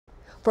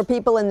For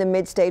people in the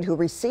mid-state who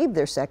received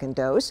their second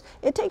dose,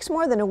 it takes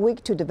more than a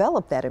week to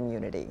develop that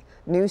immunity.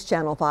 News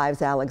Channel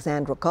 5's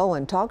Alexandra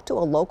Cohen talked to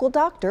a local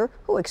doctor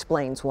who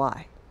explains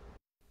why.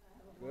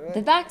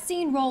 The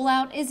vaccine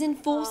rollout is in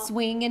full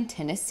swing in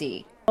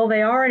Tennessee. Well,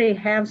 they already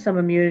have some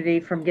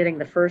immunity from getting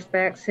the first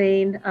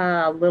vaccine,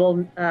 a little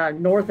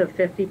north of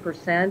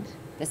 50%.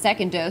 The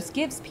second dose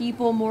gives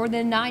people more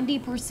than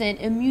 90%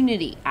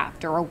 immunity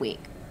after a week.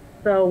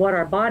 So what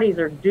our bodies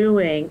are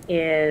doing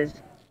is,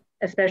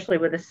 especially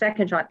with the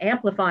second shot,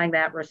 amplifying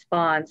that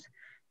response.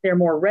 They're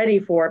more ready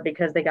for it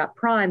because they got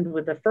primed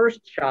with the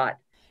first shot.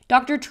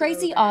 Dr.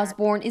 Tracy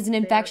Osborne is an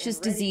infectious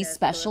disease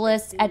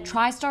specialist at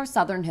TriStar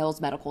Southern Hills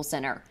Medical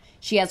Center.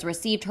 She has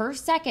received her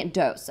second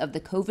dose of the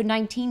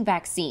COVID-19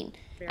 vaccine,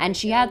 and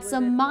she had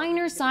some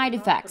minor side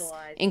effects,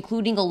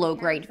 including a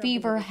low-grade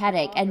fever,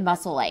 headache, and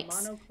muscle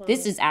aches.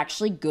 This is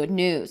actually good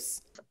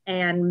news.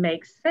 And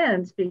makes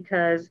sense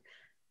because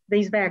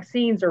these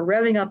vaccines are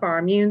revving up our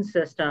immune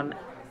system.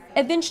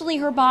 Eventually,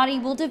 her body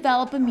will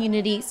develop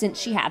immunity since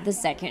she had the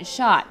second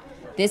shot.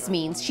 This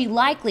means she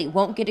likely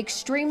won't get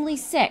extremely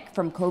sick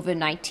from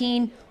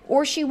COVID-19,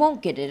 or she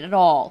won't get it at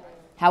all.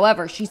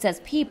 However, she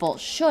says people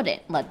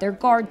shouldn't let their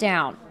guard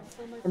down.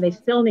 And they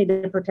still need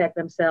to protect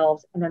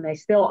themselves, and then they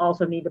still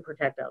also need to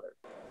protect others.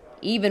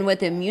 Even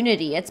with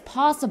immunity, it's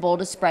possible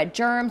to spread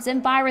germs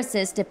and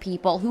viruses to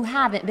people who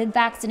haven't been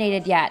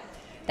vaccinated yet.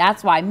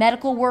 That's why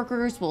medical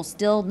workers will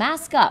still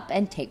mask up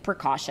and take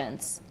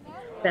precautions.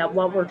 That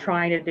what we're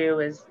trying to do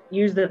is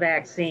use the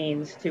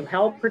vaccines to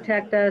help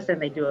protect us,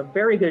 and they do a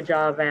very good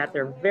job of that.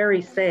 They're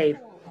very safe,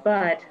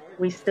 but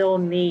we still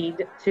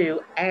need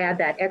to add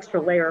that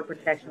extra layer of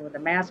protection with the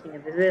masking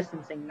and the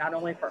distancing, not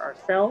only for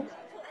ourselves,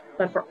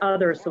 but for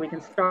others, so we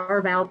can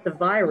starve out the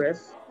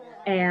virus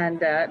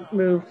and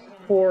move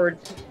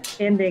towards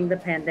ending the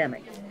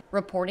pandemic.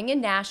 Reporting in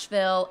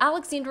Nashville,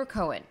 Alexandra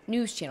Cohen,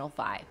 News Channel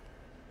 5.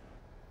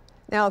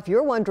 Now, if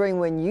you're wondering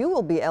when you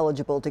will be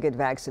eligible to get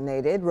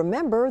vaccinated,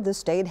 remember the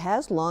state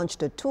has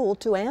launched a tool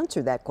to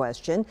answer that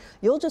question.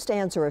 You'll just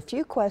answer a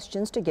few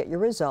questions to get your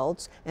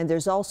results, and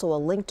there's also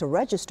a link to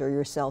register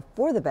yourself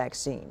for the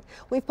vaccine.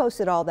 We've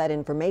posted all that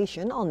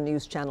information on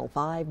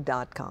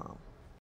newschannel5.com.